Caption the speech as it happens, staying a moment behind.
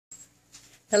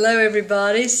Hello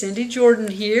everybody, Cindy Jordan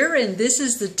here, and this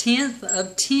is the 10th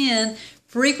of 10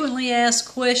 frequently asked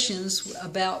questions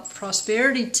about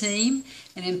Prosperity Team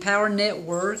and Empower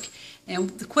Network, and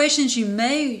the questions you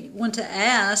may want to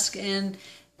ask and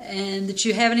that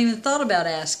you haven't even thought about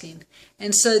asking.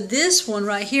 And so this one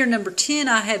right here, number 10,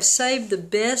 I have saved the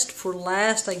best for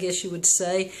last, I guess you would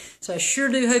say. So I sure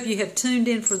do hope you have tuned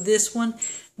in for this one.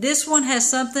 This one has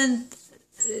something.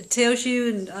 It tells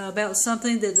you about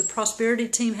something that the Prosperity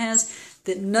Team has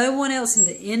that no one else in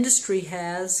the industry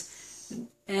has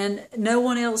and no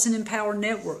one else in Empower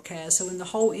Network has. So in the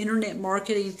whole internet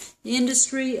marketing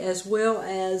industry as well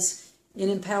as in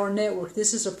Empower Network,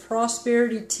 this is a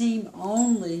Prosperity Team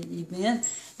only event.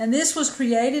 And this was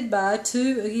created by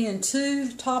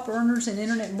two top earners in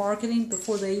internet marketing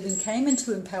before they even came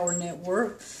into Empower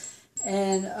Network.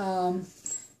 And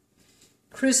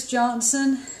Chris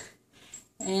Johnson,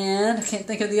 and I can't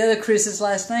think of the other Chris's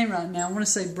last name right now. I want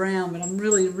to say Brown, but I'm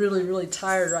really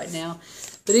tired right now.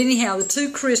 But anyhow, the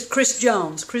two Chris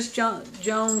Jones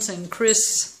and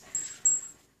Chris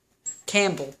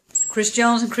Campbell. Chris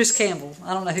Jones and Chris Campbell.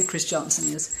 I don't know who Chris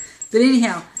Johnson is. But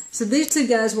anyhow, so these two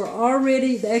guys were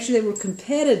they were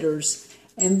competitors,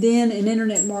 and then in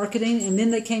internet marketing, and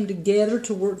then they came together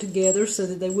to work together so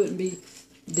that they wouldn't be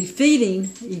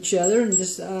defeating each other and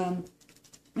just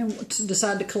and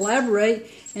decided to collaborate,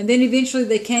 and then eventually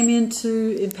they came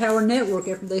into Empower Network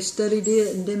after they studied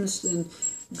it and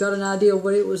got an idea of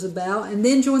what it was about, and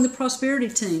then joined the Prosperity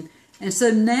Team. And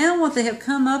so now what they have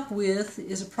come up with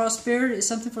is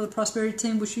something for the Prosperity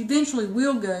Team, which eventually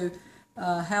will go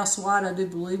house-wide, I do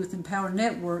believe, with Empower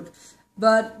Network.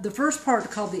 But the first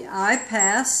part called the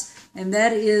iPass, and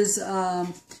that is,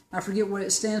 I forget what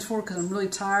it stands for because I'm really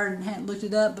tired and hadn't looked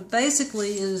it up, but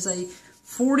basically it is a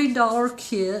 $40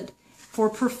 kit for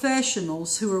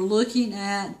professionals who are looking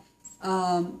at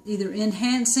either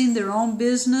enhancing their own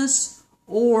business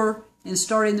or in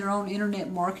starting their own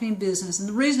internet marketing business. And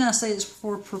the reason I say it's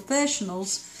for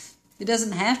professionals, it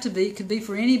doesn't have to be, it could be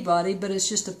for anybody, but it's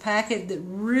just a packet that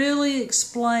really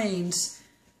explains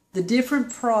the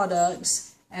different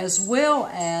products as well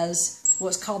as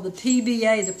what's called the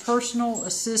PBA, the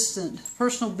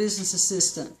personal business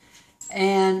assistant.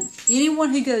 And anyone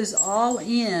who goes all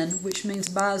in, which means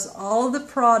buys all of the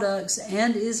products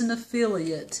and is an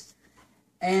affiliate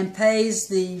and pays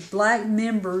the black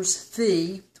members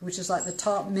fee, which is like the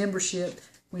top membership.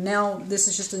 This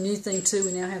is just a new thing too.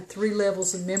 We now have 3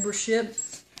 levels of membership.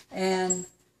 And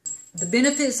the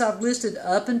benefits I've listed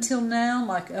up until now,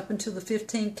 like up until the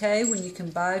 15K when you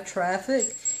can buy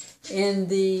traffic, and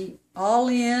the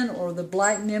all-in or the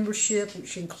black membership,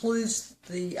 which includes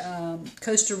the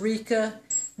Costa Rica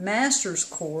Masters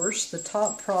course, the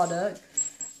top product,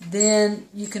 then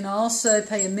you can also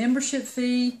pay a membership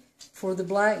fee for the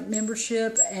black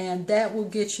membership, and that will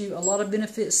get you a lot of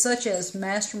benefits such as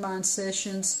mastermind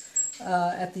sessions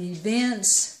at the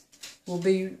events will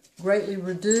be greatly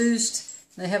reduced.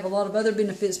 They have a lot of other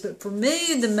benefits, but for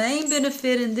me, the main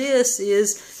benefit in this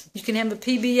is you can have a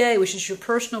PBA, which is your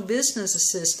personal business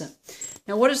assistant.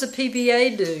 Now, what does a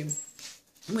PBA do?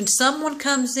 When someone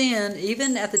comes in,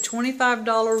 even at the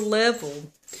 $25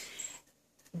 level,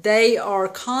 they are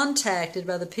contacted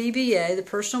by the PBA, the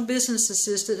personal business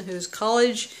assistant, who's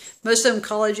most of them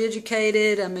college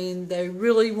educated. I mean, they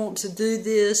really want to do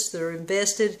this. They're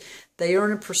invested. They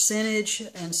earn a percentage,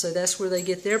 and so that's where they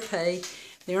get their pay.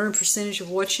 They earn a percentage of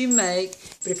what you make.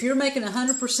 But if you're making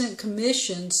 100%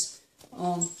 commissions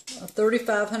on a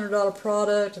 $3,500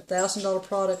 product, a $1,000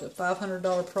 product, a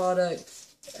 $500 product,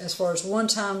 as far as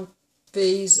one-time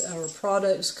fees or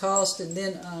products cost, and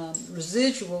then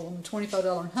residual on the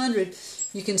 $25 and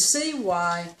 $100, you can see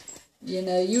why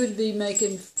you would be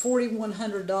making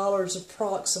 $4,100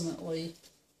 approximately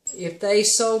if they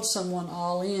sold someone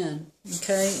all in.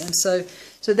 Okay, and so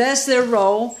that's their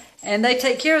role. And they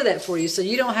take care of that for you, so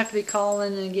you don't have to be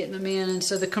calling and getting them in. And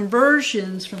so the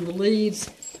conversions from the leads,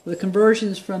 the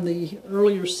conversions from the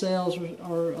earlier sales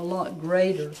are a lot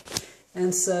greater.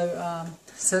 And so,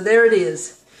 there it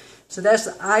is. So that's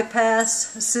the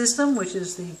iPass system, which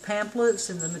is the pamphlets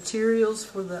and the materials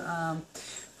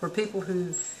for people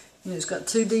who, it's got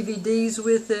 2 DVDs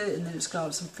with it, and then it's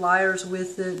got some flyers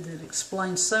with it that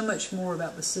explain so much more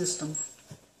about the system.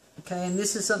 Okay, and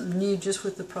this is something new just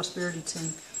with the Prosperity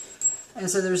Team. And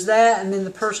so there's that, and then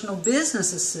the personal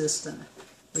business assistant,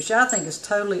 which I think is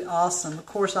totally awesome. Of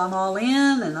course, I'm all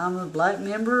in, and I'm a black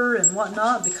member and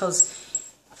whatnot because,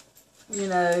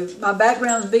 my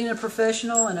background is being a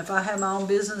professional, and if I have my own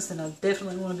business, then I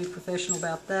definitely want to be professional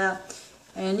about that.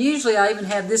 And usually I even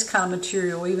have this kind of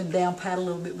material, even down pat a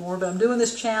little bit more, but I'm doing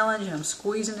this challenge, and I'm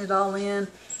squeezing it all in,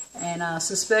 And I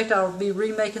suspect I'll be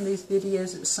remaking these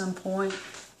videos at some point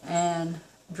and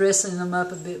dressing them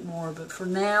up a bit more. But for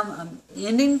now, I'm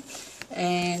ending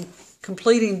and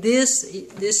completing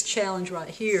this challenge right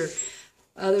here.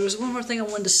 There was one more thing I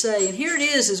wanted to say, and here it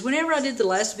is whenever I did the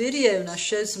last video and I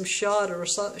showed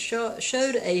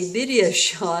showed a video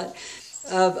shot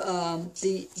of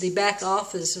the back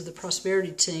office of the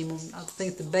Prosperity Team, I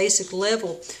think the basic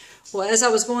level. Well, as I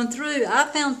was going through, I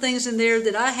found things in there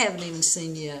that I haven't even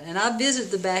seen yet, and I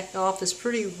visit the back office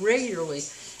pretty regularly.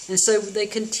 And so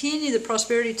the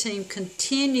Prosperity Team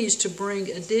continues to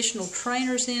bring additional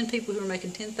trainers in, people who are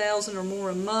making $10,000 or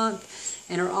more a month,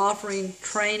 and are offering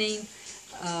training,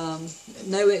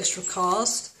 no extra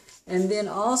cost. And then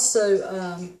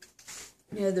also,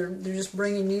 they're just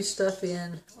bringing new stuff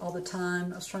in all the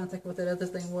time. I was trying to think what that other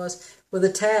thing was. With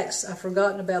the tax, I've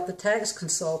forgotten about the tax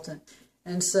consultant.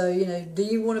 And so, do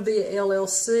you want to be an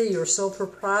LLC or sole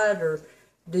proprietor?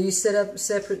 Do you set up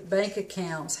separate bank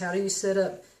accounts? How do you set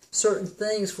up certain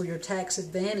things for your tax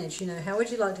advantage? How would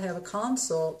you like to have a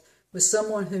consult with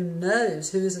someone who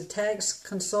knows, who is a tax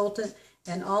consultant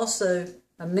and also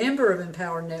a member of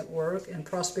Empower Network and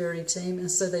Prosperity Team,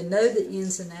 and so they know the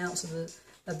ins and outs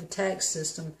of the tax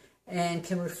system and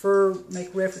can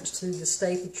make reference to the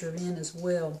state that you're in as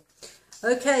well.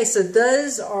 Okay, so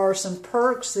those are some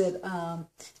perks that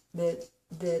that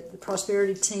the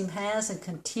Prosperity Team has and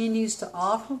continues to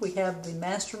offer. We have the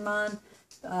mastermind,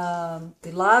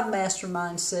 the live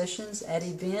mastermind sessions at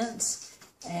events,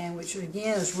 and which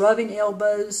again is rubbing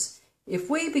elbows. If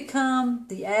we become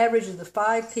the average of the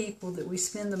 5 people that we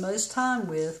spend the most time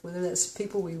with, whether that's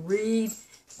people we read,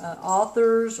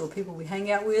 authors, or people we hang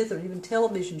out with, or even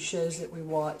television shows that we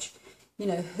watch,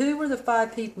 who are the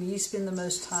 5 people you spend the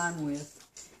most time with?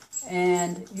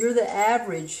 And you're the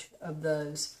average of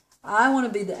those. I want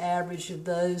to be the average of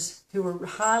those who are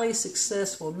highly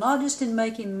successful, not just in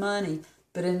making money,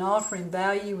 but in offering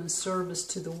value and service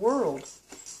to the world.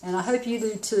 And I hope you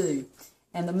do too.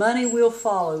 And the money will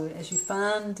follow as you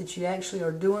find that you actually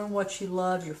are doing what you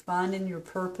love, you're finding your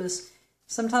purpose.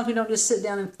 Sometimes we don't just sit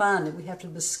down and find it. We have to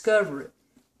discover it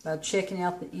by checking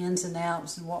out the ins and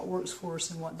outs and what works for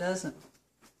us and what doesn't.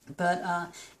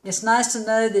 But it's nice to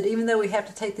know that even though we have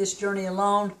to take this journey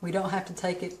alone, we don't have to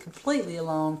take it completely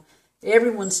alone.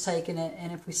 Everyone's taking it,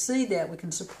 and if we see that, we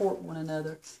can support one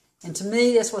another. And to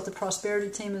me, that's what the Prosperity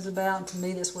Team is about, and to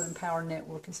me, that's what Empower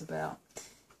Network is about.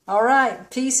 All right,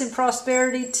 peace and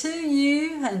prosperity to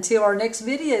you. Until our next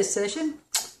video session,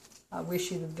 I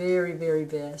wish you the very, very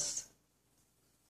best.